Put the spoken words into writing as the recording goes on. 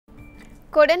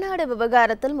கொடநாடு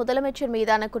விவகாரத்தில் முதலமைச்சர்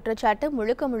மீதான குற்றச்சாட்டு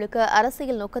முழுக்க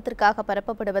அரசியல் நோக்கத்திற்காக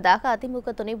பரப்பப்படுவதாக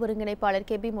அதிமுக துணை ஒருங்கிணைப்பாளர்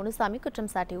கே. முனுசாமி குற்றம்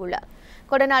சாட்டியுள்ளார்.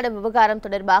 கொடநாடு விவகாரம்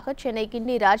தொடர்பாக சென்னை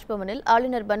கிண்டி ராஜ்பவனில்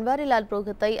ஆளுநர் பன்வாரிலால்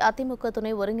புரோஹித்தை அதிமுக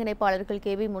துணை ஒருங்கிணைப்பாளர்கள்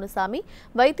கே. முனுசாமி,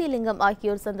 வைத்தியலிங்கம்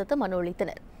ஆகியோர் சந்தித்து மனு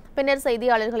அளித்தனர். பின்னர்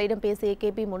செய்தியாளர்களிடம் பேசிய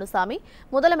கே. முனுசாமி,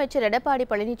 முதலமைச்சர் எடப்பாடி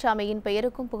பழனிசாமியின்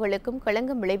பெயருக்கும் புகழுக்கும்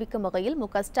களங்கம் விளைவிக்கும் வகையில்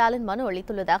ஸ்டாலின் மனு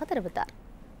அளித்துள்ளதாக தெரிவித்தார்.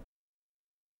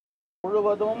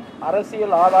 முழுவதும்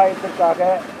அரசியல் ஆதாயத்திற்காக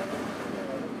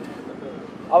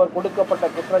அவர் கொடுக்கப்பட்ட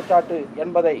குற்றச்சாட்டு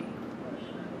என்பதை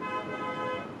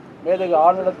மேதகு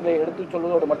ஆளுநரிடத்திலே எடுத்துச்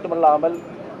சொல்வதோடு மட்டுமல்லாமல்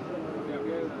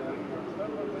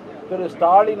திரு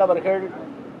ஸ்டாலின் அவர்கள்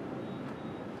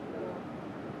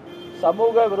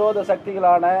சமூக விரோத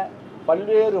சக்திகளான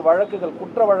பல்வேறு வழக்குகள்,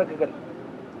 குற்ற வழக்குகள்,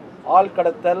 ஆள்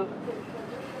கடத்தல்,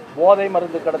 போதை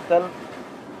மருந்து கடத்தல்,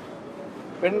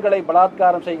 பெண்களை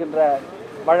பலாத்காரம் செய்கின்ற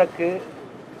வழக்கு,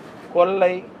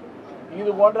 கொள்ளை,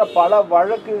 இது போன்ற பல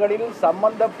வழக்குகளில்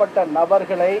சம்பந்தப்பட்ட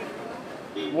நபர்களை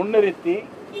முன்னிறுத்தி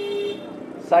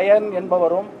சயன்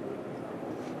என்பவரும்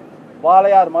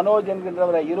வாளையார் மனோஜ்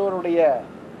என்கின்றவரை இருவருடைய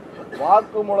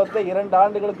வாக்குமூலத்தை 2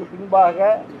 ஆண்டுகளுக்கு பின்பாக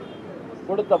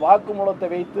கொடுத்த வாக்குமூலத்தை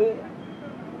வைத்து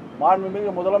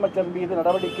மாண்புமிகு முதலமைச்சர் மீது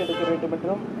நடவடிக்கை எடுக்க வேண்டும்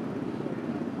என்றும்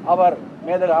அவர்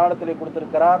மேதகு ஆணையத்திலே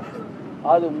கொடுத்திருக்கிறார்.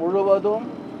 அது முழுவதும்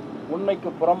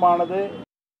உண்மைக்கு புறம்பானது.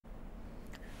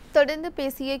 தொடர்ந்து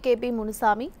பேசிய கே.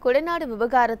 முனுசாமி, கொடநாடு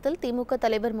விவகாரத்தில் திமுக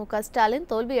தலைவர் ஸ்டாலின்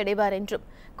தோல்வியடைவார் என்றும்,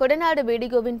 கொடநாடு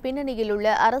வீடியோவின் பின்னணியில் உள்ள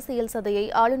அரசியல் சதையை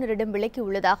ஆளுநரிடம்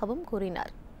விளக்கியுள்ளதாகவும்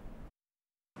கூறினார்.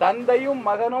 தந்தையும்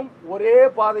மகனும் ஒரே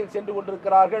பாதையில் சென்று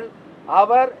கொண்டிருக்கிறார்கள்.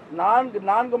 அவர்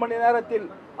 4 மணி நேரத்தில்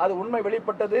அது உண்மை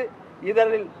வெளிப்பட்டது.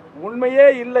 இதனில் உண்மையே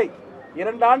இல்லை.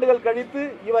 2 ஆண்டுகள் கழித்து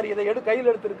இவர் இதை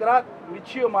கையில் எடுத்திருக்கிறார்.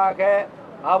 நிச்சயமாக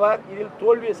அவர் இதில்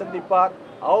தோல்வியை சந்திப்பார்,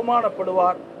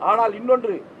 அவமானப்படுவார். ஆனால்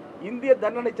இன்னொன்று, இந்திய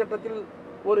தண்டனை சட்டத்தில்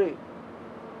ஒரு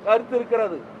கருத்து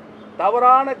இருக்கிறது.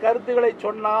 தவறான கருத்துக்களை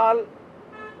சொன்னால்,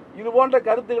 இது போன்ற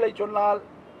கருத்துக்களை சொன்னால்,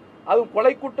 அதுவும்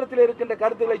கொலை குற்றத்தில் இருக்கின்ற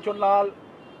கருத்துக்களை சொன்னால்,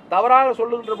 தவறாக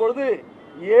சொல்லுகின்ற பொழுது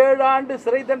 7 ஆண்டு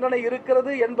சிறை தண்டனை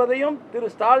இருக்கிறது என்பதையும் திரு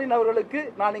ஸ்டாலின் அவர்களுக்கு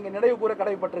நான் இங்கு நினைவு கூற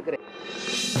கடமைப்பட்டிருக்கிறேன்.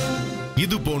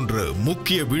 இது போன்ற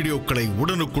முக்கிய வீடியோக்களை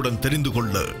உடனுக்குடன் தெரிந்து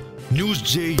கொள்ள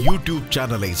NewsJ யூடியூப்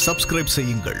சேனலை சப்ஸ்கிரைப்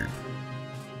செய்யுங்கள்.